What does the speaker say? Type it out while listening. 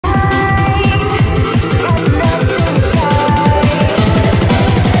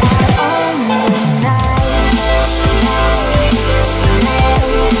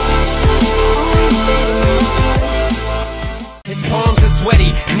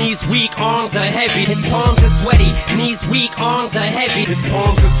knees weak, arms are heavy. His palms are sweaty, knees weak, arms are heavy. His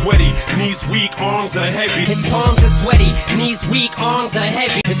palms are sweaty, knees weak, arms are heavy. His palms are sweaty, knees weak, arms are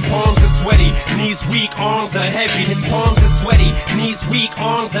heavy. His palms are sweaty, knees weak, arms are heavy. His palms are sweaty, knees weak,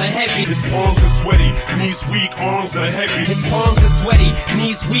 arms are heavy. His palms are sweaty, knees weak, arms are heavy. His palms are sweaty,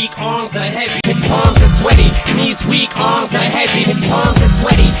 knees weak, arms are heavy. His palms are sweaty, knees weak, arms are heavy. His palms are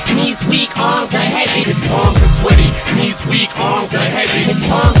sweaty, knees weak, arms are heavy. His palms are sweaty, knees weak, arms are heavy. His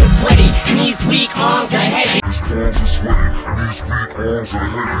palms are sweaty, knees weak, arms are heavy. His palms are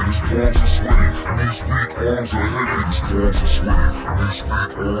sweaty, knees weak, arms are heavy.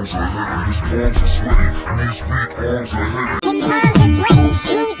 His palms are sweaty, knees weak, arms are heavy. His palms are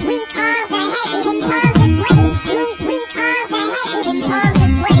sweaty, knees weak, arms are heavy. His palms are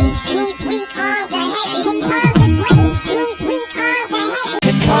sweaty, knees weak, arms are heavy.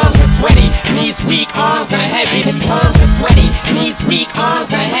 His palms are sweaty, knees weak, arms are heavy. His palms are sweaty, knees weak, arms are heavy. His palms are sweaty, knees weak,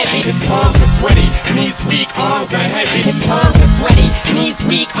 arms are heavy. His palms are sweaty, knees weak, arms are heavy. His palms are sweaty, knees weak, arms are heavy. His palms are sweaty, knees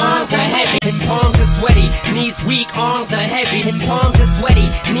weak, arms are heavy. His palms are sweaty, knees weak, arms are heavy. His palms are sweaty,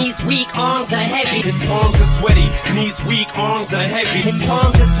 knees weak, arms are heavy. His palms are sweaty, knees weak, arms are heavy. His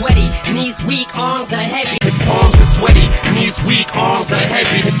palms are sweaty, knees weak, arms are heavy. His palms are sweaty, knees weak, arms are heavy. His palms are sweaty, knees weak, arms are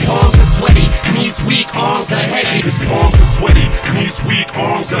heavy. His palms are sweaty, knees weak, arms are heavy. His palms are sweaty, knees weak,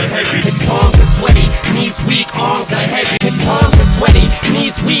 arms are heavy. His palms are sweaty, knees weak, arms are heavy. His palms are sweaty, knees weak, arms are heavy. His palms are sweaty,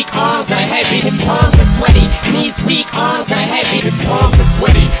 knees weak, arms are heavy. His palms are sweaty, knees weak, arms are heavy. His palms are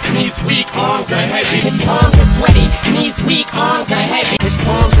sweaty, knees weak, arms are heavy. His palms are sweaty, knees weak, arms are heavy. His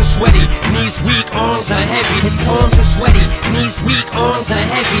palms are sweaty, knees weak, arms are heavy. His palms are sweaty, knees weak, arms are heavy. His palms are sweaty, knees weak, arms are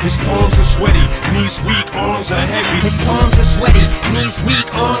heavy. His palms are sweaty, knees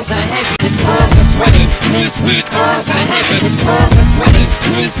weak, arms are heavy. His palms are sweaty, knees weak, arms are heavy. His palms are sweaty,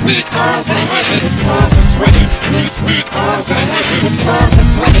 knees weak, arms are heavy. His palms are sweaty, knees weak, arms are heavy. His palms are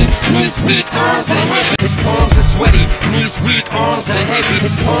sweaty, knees weak, arms are heavy. His palms are sweaty, knees weak, arms are heavy.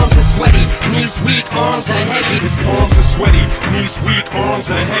 His palms are sweaty, knees weak, arms are heavy. His palms are sweaty, knees weak, arms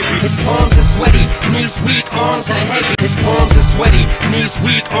are heavy. His palms are sweaty, knees weak, arms are heavy. His palms are sweaty, knees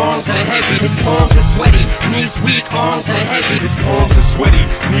weak, arms are heavy. His palms are sweaty, knees weak, arms are heavy. His palms are sweaty,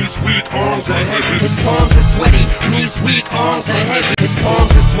 knees weak, arms are heavy. His palms are sweaty, knees weak, arms are heavy. His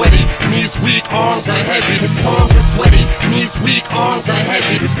palms are sweaty, knees weak, arms are heavy. His palms are sweaty, knees weak, arms are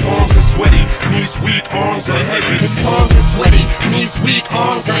heavy. His palms are sweaty, knees weak, arms are heavy. His palms are sweaty, knees weak,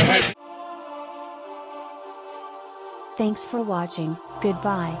 arms are heavy. Thanks for watching.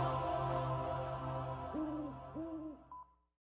 Goodbye.